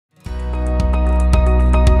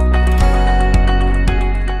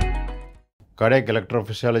Cardiac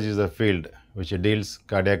electrophysiology is a field which deals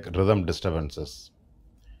cardiac rhythm disturbances.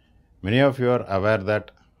 Many of you are aware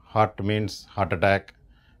that heart means heart attack,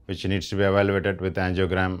 which needs to be evaluated with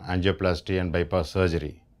angiogram, angioplasty and bypass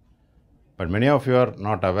surgery. But many of you are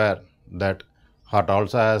not aware that heart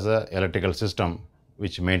also has an electrical system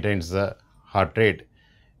which maintains the heart rate,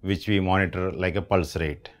 which we monitor like a pulse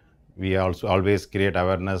rate. We also always create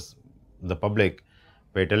awareness the public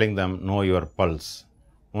by telling them know your pulse.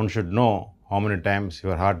 One should know how many times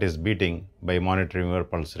your heart is beating by monitoring your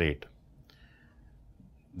pulse rate.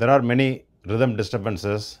 There are many rhythm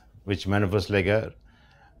disturbances which manifest like a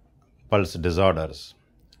pulse disorders.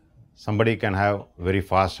 Somebody can have very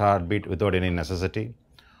fast heartbeat without any necessity,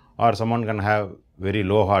 or someone can have very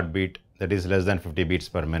low heartbeat, that is less than 50 beats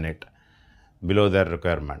per minute, below their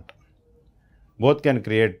requirement. Both can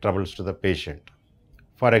create troubles to the patient.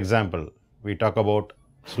 For example, we talk about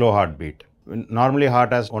slow heartbeat. Normally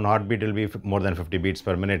heart has one heartbeat will be more than 50 beats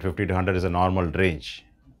per minute. 50 to 100 is a normal range.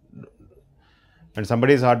 When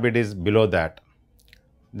somebody's heartbeat is below that,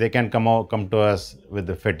 they can come to us with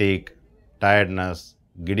the fatigue, tiredness,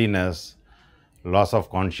 giddiness, loss of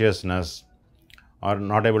consciousness, or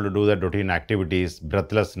not able to do their routine activities,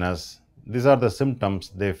 breathlessness. These are the symptoms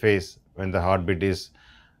they face when the heartbeat is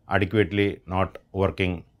adequately not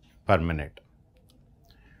working per minute.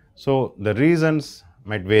 So the reasons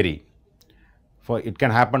might vary. For it can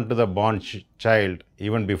happen to the born child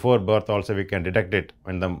even before birth. Also we can detect it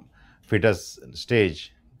when the fetus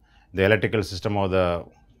stage, the electrical system of the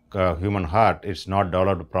human heart is not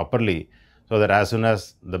developed properly, so that as soon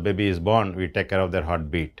as the baby is born, we take care of their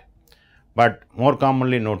heartbeat. But more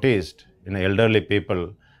commonly noticed in elderly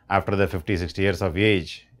people after the 50-60 years of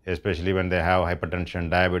age, especially when they have hypertension,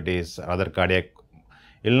 diabetes, other cardiac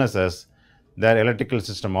illnesses, their electrical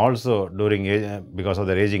system also during because of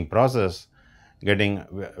their aging process, getting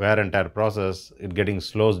wear and tear process, it getting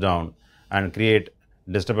slows down and create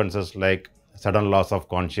disturbances like sudden loss of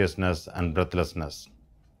consciousness and breathlessness.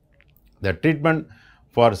 The treatment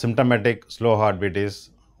for symptomatic slow heartbeat is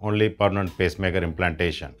only permanent pacemaker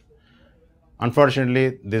implantation.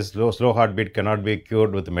 Unfortunately, this slow heartbeat cannot be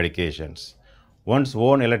cured with medications. One's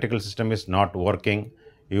own electrical system is not working,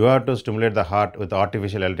 you have to stimulate the heart with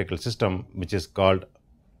artificial electrical system, which is called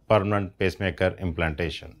permanent pacemaker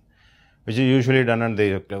implantation, which is usually done in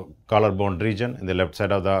the collarbone region, in the left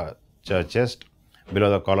side of the chest,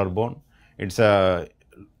 below the collarbone. It's a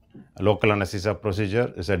local anesthesia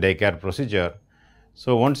procedure, it's a daycare procedure.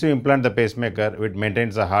 So once you implant the pacemaker, it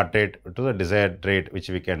maintains the heart rate to the desired rate which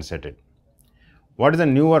we can set it. What is the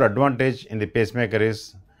newer advantage in the pacemaker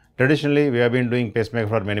is, traditionally we have been doing pacemaker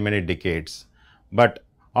for many decades, but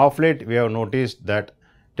of late we have noticed that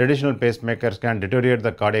traditional pacemakers can deteriorate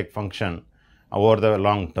the cardiac function over the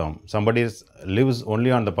long term. Somebody lives only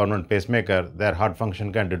on the permanent pacemaker, their heart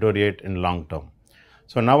function can deteriorate in long term.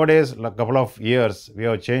 So nowadays, a couple of years, we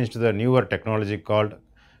have changed to the newer technology called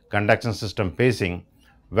conduction system pacing,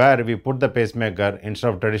 where we put the pacemaker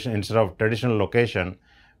instead of traditional location,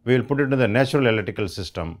 we will put it into the natural electrical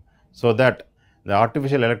system, so that the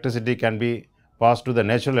artificial electricity can be passed to the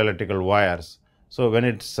natural electrical wires. So when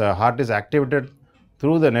its heart is activated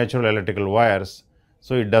through the natural electrical wires,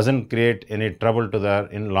 so it doesn't create any trouble to the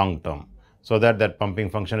in long term, so that that pumping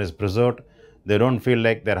function is preserved. They don't feel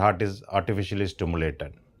like their heart is artificially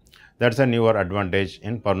stimulated. That's a newer advantage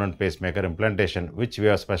in permanent pacemaker implantation, which we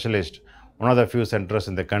are specialists, one of the few centers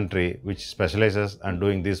in the country which specializes in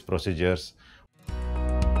doing these procedures